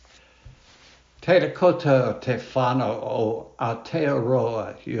Te Koto Te Whānau o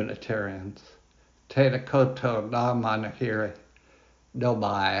Aotearoa Unitarians. Te Koto Ngā Manahiri. No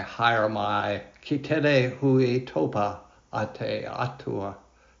mai, haere mai, ki tere hui topa a te atua.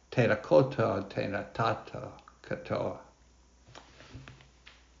 Te Koto Tēnā tātou katoa.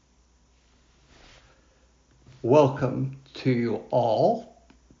 Welcome to you all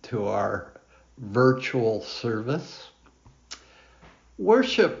to our virtual service.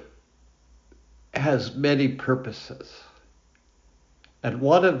 Worship has many purposes, and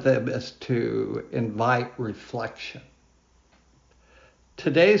one of them is to invite reflection.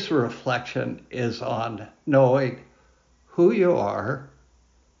 Today's reflection is on knowing who you are,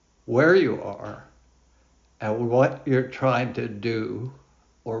 where you are, and what you're trying to do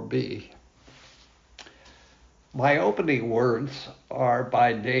or be. My opening words are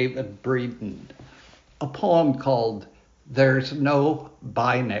by David Breeden, a poem called There's No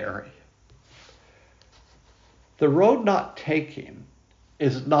Binary. The road not taking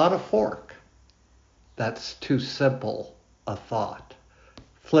is not a fork. That's too simple a thought.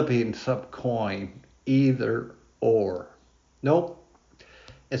 Flipping some coin, either or. Nope,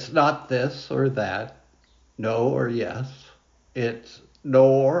 it's not this or that, no or yes. It's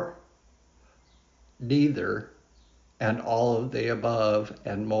nor, neither, and all of the above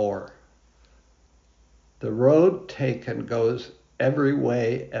and more. The road taken goes every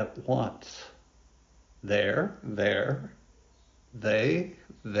way at once. There, they,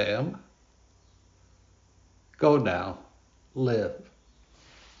 them. Go now, live.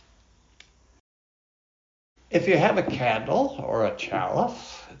 If you have a candle or a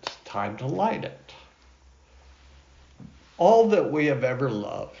chalice, it's time to light it. All that we have ever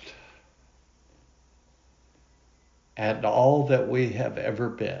loved and all that we have ever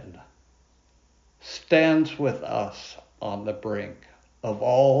been stands with us on the brink of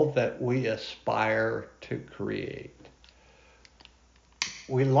all that we aspire to create.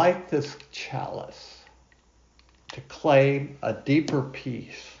 We light this chalice to claim a deeper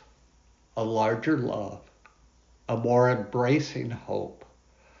peace, a larger love, a more embracing hope,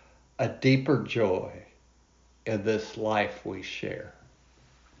 a deeper joy in this life we share.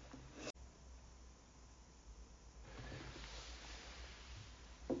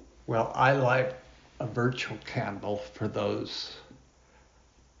 Well, I light a virtual candle for those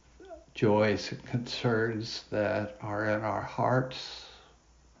joys and concerns that are in our hearts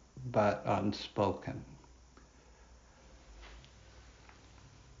but unspoken.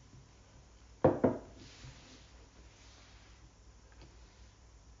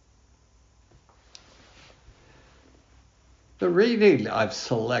 The reading I've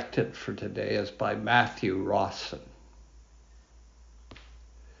selected for today is by Matthew Rawson.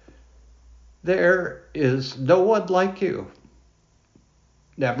 There is no one like you,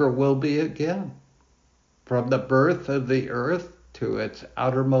 never will be again. From the birth of the earth to its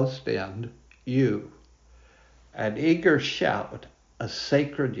outermost end, you, an eager shout, a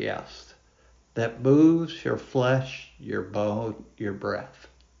sacred yes that moves your flesh, your bone, your breath.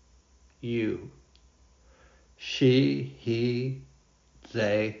 You, she, he,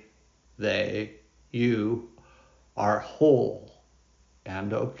 they, you are whole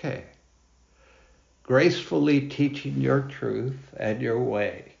and okay. Gracefully teaching your truth and your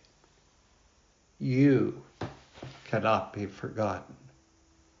way. You cannot be forgotten.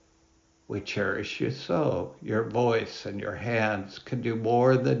 We cherish you so. Your voice and your hands can do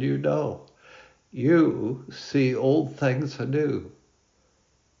more than you know. You see old things anew.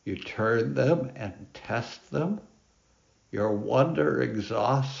 You turn them and test them. Your wonder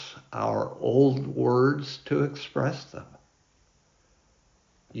exhausts our old words to express them.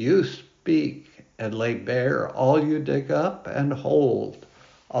 You speak and lay bare all you dig up and hold,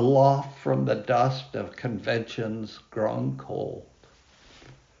 aloft from the dust of conventions grown cold.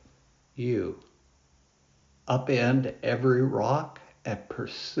 You upend every rock and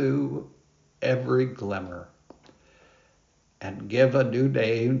pursue every glimmer, and give a new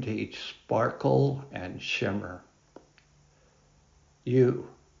name to each sparkle and shimmer. You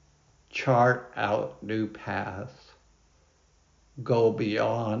chart out new paths, go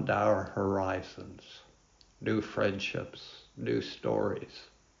beyond our horizons, new friendships, new stories,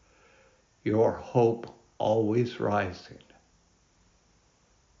 your hope always rising.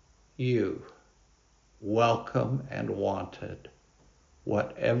 You, welcome and wanted,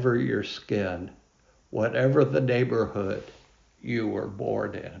 whatever your skin, whatever the neighborhood you were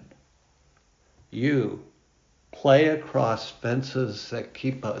born in. You, play across fences that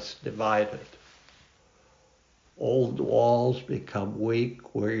keep us divided. Old walls become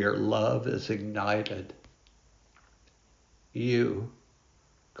weak where your love is ignited. You,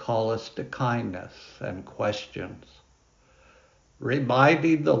 call us to kindness and questions,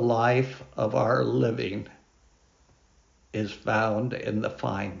 reminding the life of our living is found in the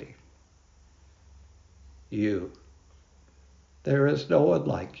finding. You. There is no one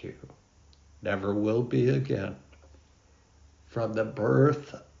like you, never will be again. From the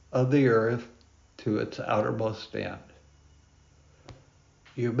birth of the earth to its outermost end.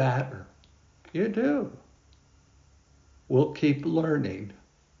 You matter. You do. We'll keep learning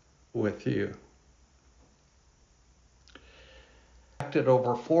with you.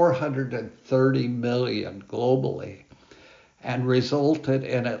 Over 430 million globally and resulted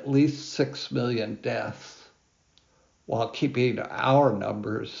in at least 6 million deaths while keeping our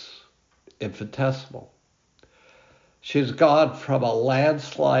numbers infinitesimal. She's gone from a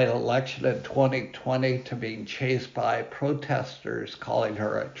landslide election in 2020 to being chased by protesters calling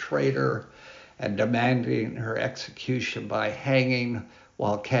her a traitor and demanding her execution by hanging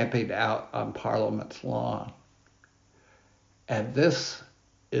while camping out on Parliament's lawn. And this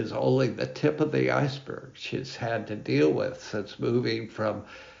is only the tip of the iceberg she's had to deal with since moving from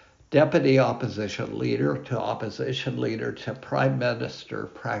deputy opposition leader to prime minister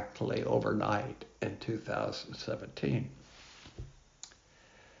practically overnight in 2017.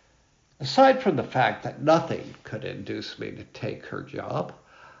 Aside from the fact that nothing could induce me to take her job,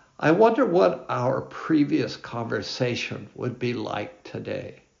 I wonder what our previous conversation would be like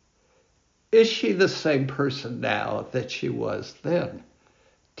today. Is she the same person now that she was then,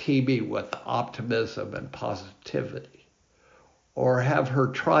 teeming with optimism and positivity? Or have her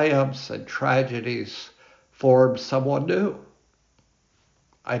triumphs and tragedies formed someone new?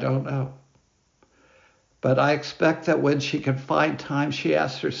 I don't know. But I expect that when she can find time, she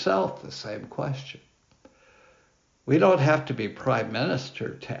asks herself the same question. We don't have to be prime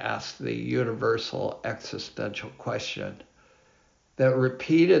minister to ask the universal existential question that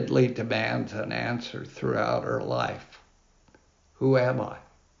repeatedly demands an answer throughout her life. Who am I?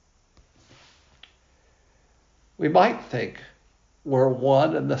 We might think we're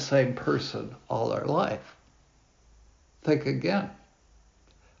one and the same person all our life. Think again.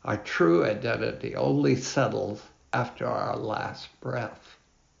 Our true identity only settles after our last breath.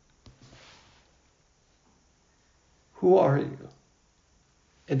 Who are you?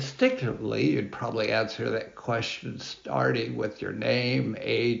 Instinctively, you'd probably answer that question starting with your name,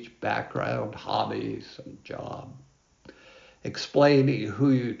 age, background, hobbies, and job. Explaining who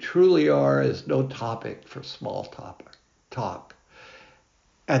you truly are is no topic for small talk.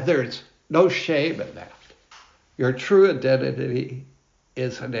 And there's no shame in that. Your true identity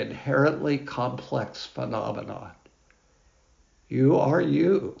is an inherently complex phenomenon. You are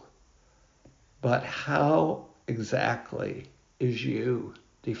you. But how exactly is you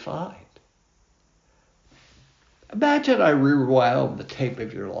defined? Imagine I rewound the tape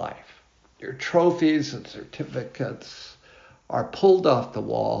of your life. Your trophies and certificates are pulled off the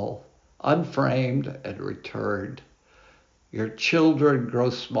wall, unframed and returned. Your children grow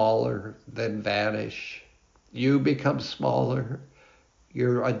smaller, then vanish. You become smaller.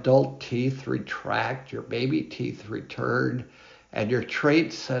 Your adult teeth retract, your baby teeth return, and your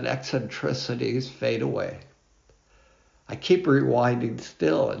traits and eccentricities fade away. I keep rewinding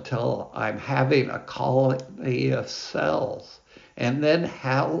still until I'm having a colony of cells and then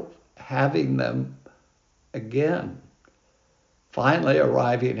having them again. Finally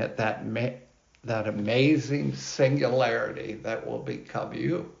arriving at that amazing singularity that will become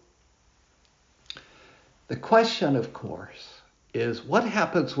you. The question, of course, is what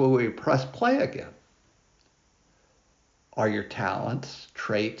happens when we press play again? Are your talents,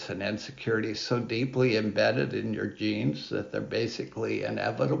 traits, and insecurities so deeply embedded in your genes that they're basically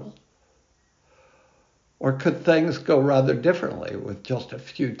inevitable? Or could things go rather differently with just a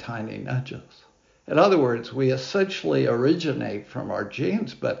few tiny nudges? In other words, we essentially originate from our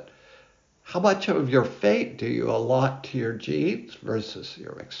genes, but how much of your fate do you allot to your genes versus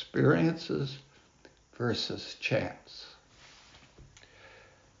your experiences versus chance?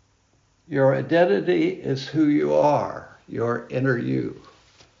 Your identity is who you are, your inner you.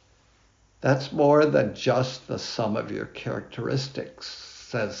 That's more than just the sum of your characteristics,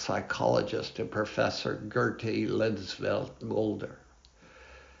 says psychologist and professor Gertie Linsfeld Mulder.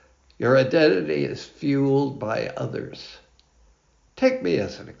 Your identity is fueled by others. Take me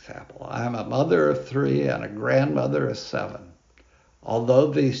as an example. I'm a mother of 3 and a grandmother of 7. Although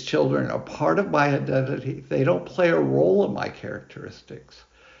these children are part of my identity, they don't play a role in my characteristics,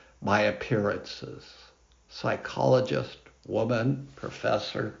 my appearances. Psychologist, woman,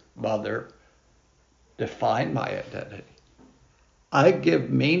 professor, mother define my identity. I give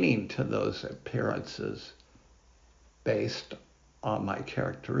meaning to those appearances based on my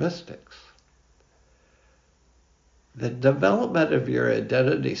characteristics. The development of your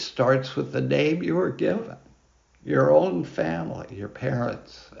identity starts with the name you were given, your own family, your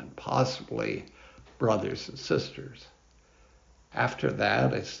parents, and possibly brothers and sisters. After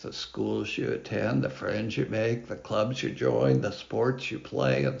that, it's the schools you attend, the friends you make, the clubs you join, the sports you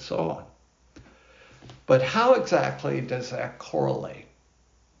play, and so on. But how exactly does that correlate?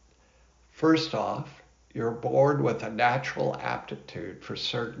 First off, you're born with a natural aptitude for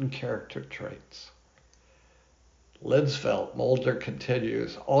certain character traits. Linsfeld Mulder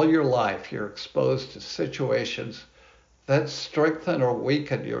continues, all your life you're exposed to situations that strengthen or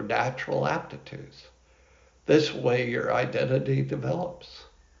weaken your natural aptitudes. This way your identity develops.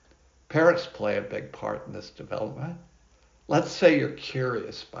 Parents play a big part in this development. Let's say you're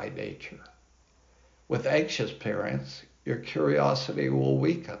curious by nature. With anxious parents, your curiosity will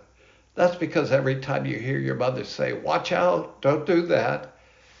weaken. That's because every time you hear your mother say, watch out, don't do that,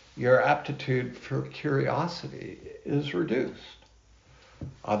 your aptitude for curiosity is reduced.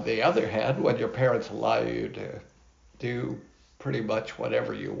 On the other hand, when your parents allow you to do pretty much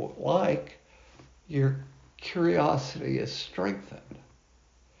whatever you like, your curiosity is strengthened.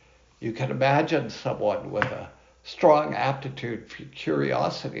 You can imagine someone with a strong aptitude for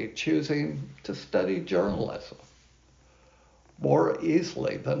curiosity choosing to study journalism more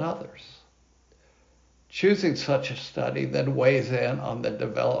easily than others. Choosing such a study then weighs in on the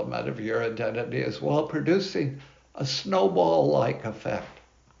development of your identity as well, producing a snowball-like effect.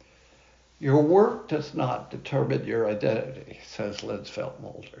 Your work does not determine your identity, says Linsfeld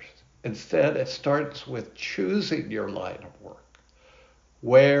Mulder. Instead, it starts with choosing your line of work.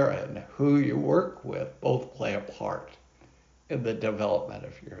 Where and who you work with both play a part in the development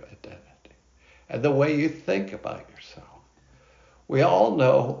of your identity and the way you think about yourself. We all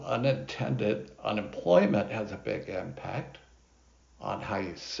know unintended unemployment has a big impact on how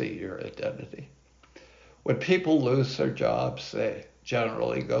you see your identity. When people lose their jobs, they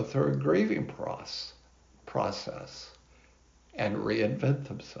generally go through a grieving process and reinvent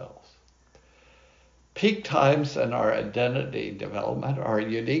themselves. Peak times in our identity development are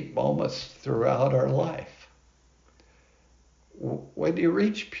unique moments throughout our life. When you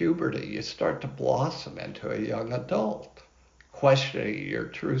reach puberty, you start to blossom into a young adult, questioning your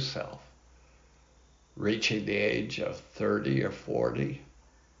true self. Reaching the age of 30 or 40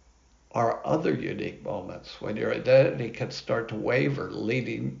 are other unique moments when your identity can start to waver,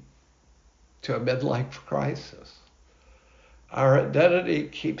 leading to a midlife crisis. Our identity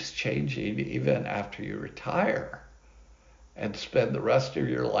keeps changing even after you retire and spend the rest of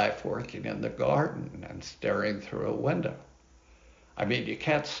your life working in the garden and staring through a window. I mean, you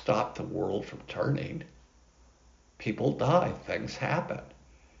can't stop the world from turning. People die, things happen.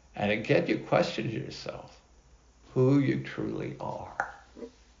 And again, you question yourself who you truly are.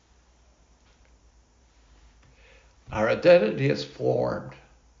 Our identity is formed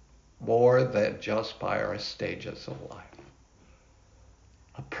more than just by our stages of life.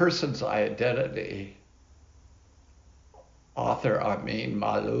 A person's identity, author Amin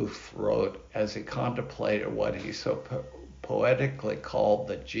Maalouf wrote as he contemplated what he so poetically called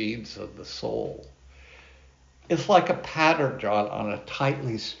the genes of the soul. It's like a pattern drawn on a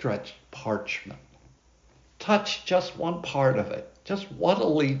tightly stretched parchment. Touch just one part of it, just one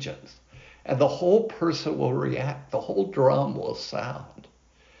allegiance, and the whole person will react, the whole drum will sound.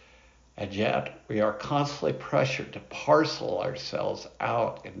 And yet, we are constantly pressured to parcel ourselves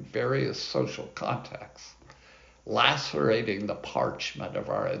out in various social contexts, lacerating the parchment of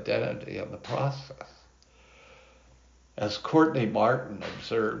our identity in the process. As Courtney Martin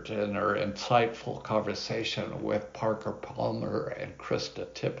observed in her insightful conversation with Parker Palmer and Krista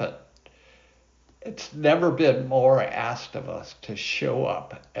Tippett, it's never been more asked of us to show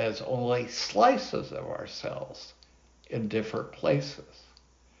up as only slices of ourselves in different places.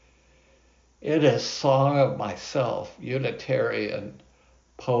 In his Song of Myself, Unitarian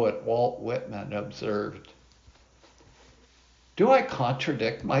poet Walt Whitman observed, "Do I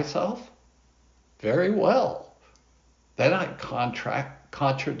contradict myself? Very well. Then I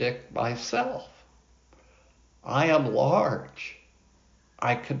contradict myself. I am large.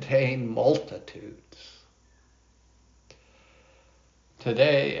 I contain multitudes."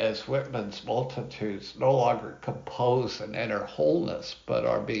 Today, as Whitman's multitudes no longer compose an inner wholeness, but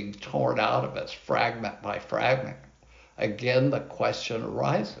are being torn out of us fragment by fragment, again the question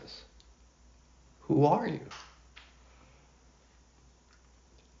arises, who are you?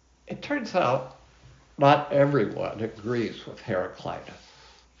 It turns out not everyone agrees with Heraclitus.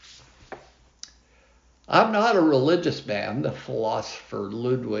 I'm not a religious man, the philosopher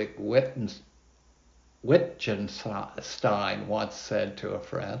Ludwig Wittgenstein once said to a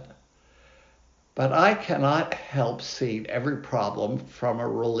friend, but I cannot help seeing every problem from a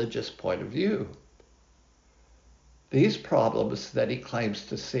religious point of view. These problems that he claims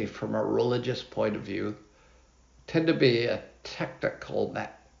to see from a religious point of view tend to be technical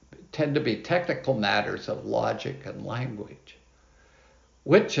matters of logic and language.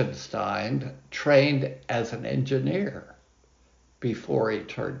 Wittgenstein trained as an engineer before he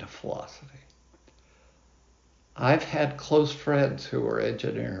turned to philosophy. I've had close friends who were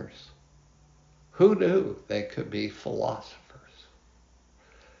engineers. Who knew they could be philosophers?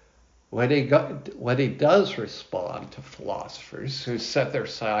 When he does respond to philosophers who set their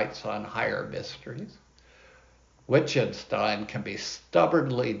sights on higher mysteries, Wittgenstein can be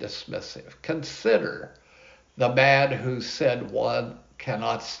stubbornly dismissive. Consider the man who said one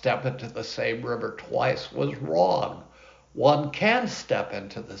cannot step into the same river twice was wrong. One can step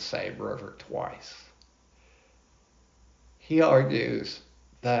into the same river twice. He argues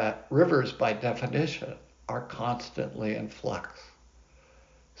that rivers, by definition, are constantly in flux.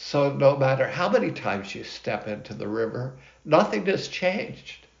 So no matter how many times you step into the river, nothing has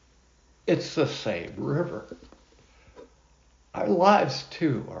changed. It's the same river. Our lives,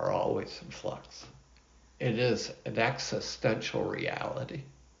 too, are always in flux. It is an existential reality.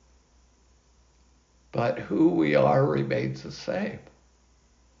 But who we are remains the same.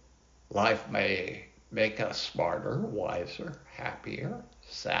 Life may make us smarter, wiser, happier,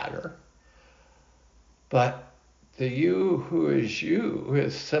 sadder. But the you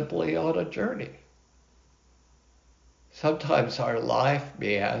is simply on a journey. Sometimes our life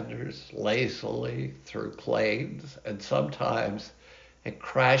meanders lazily through plains, and sometimes it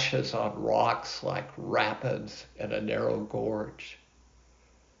crashes on rocks like rapids in a narrow gorge.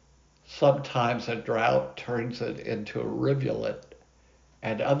 Sometimes a drought turns it into a rivulet,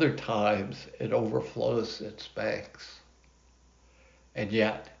 and other times it overflows its banks. And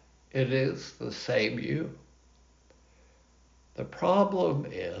yet, it is the same you. The problem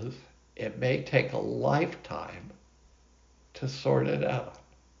is, it may take a lifetime to sort it out.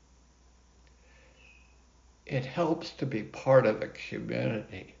 It helps to be part of a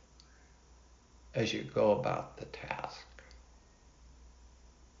community as you go about the task.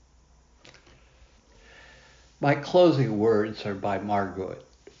 My closing words are by Margaret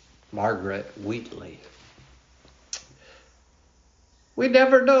Wheatley. We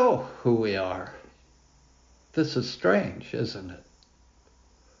never know who we are. This is strange, isn't it?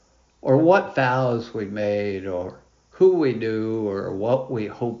 Or what vows we made, or who we knew, or what we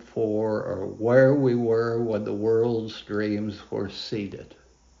hoped for, or where we were when the world's dreams were seeded.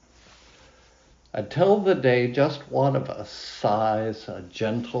 Until the day just one of us sighs a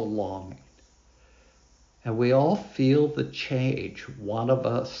gentle longing, and we all feel the change. One of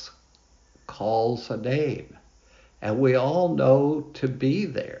us calls a name, and we all know to be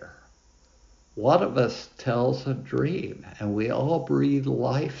there. One of us tells a dream, and we all breathe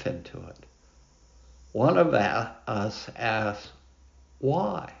life into it. One of us asks,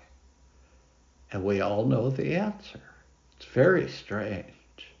 why? And we all know the answer. It's very strange.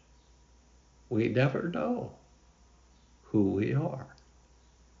 We never know who we are.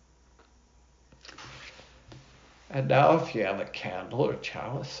 And now if you have a candle or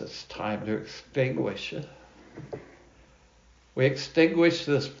chalice, it's time to extinguish it. We extinguish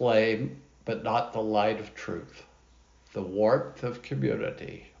this flame, but not the light of truth, the warmth of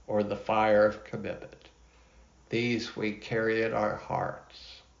community, or the fire of commitment. These we carry in our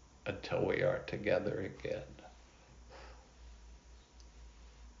hearts until we are together again.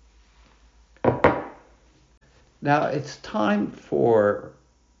 Now it's time for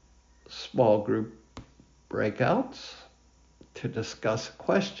small group breakouts to discuss a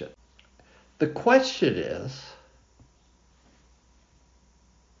question. The question is,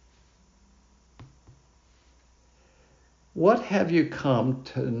 what have you come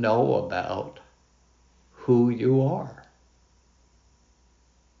to know about who you are?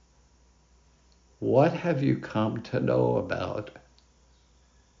 What have you come to know about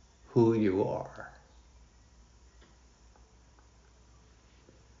who you are?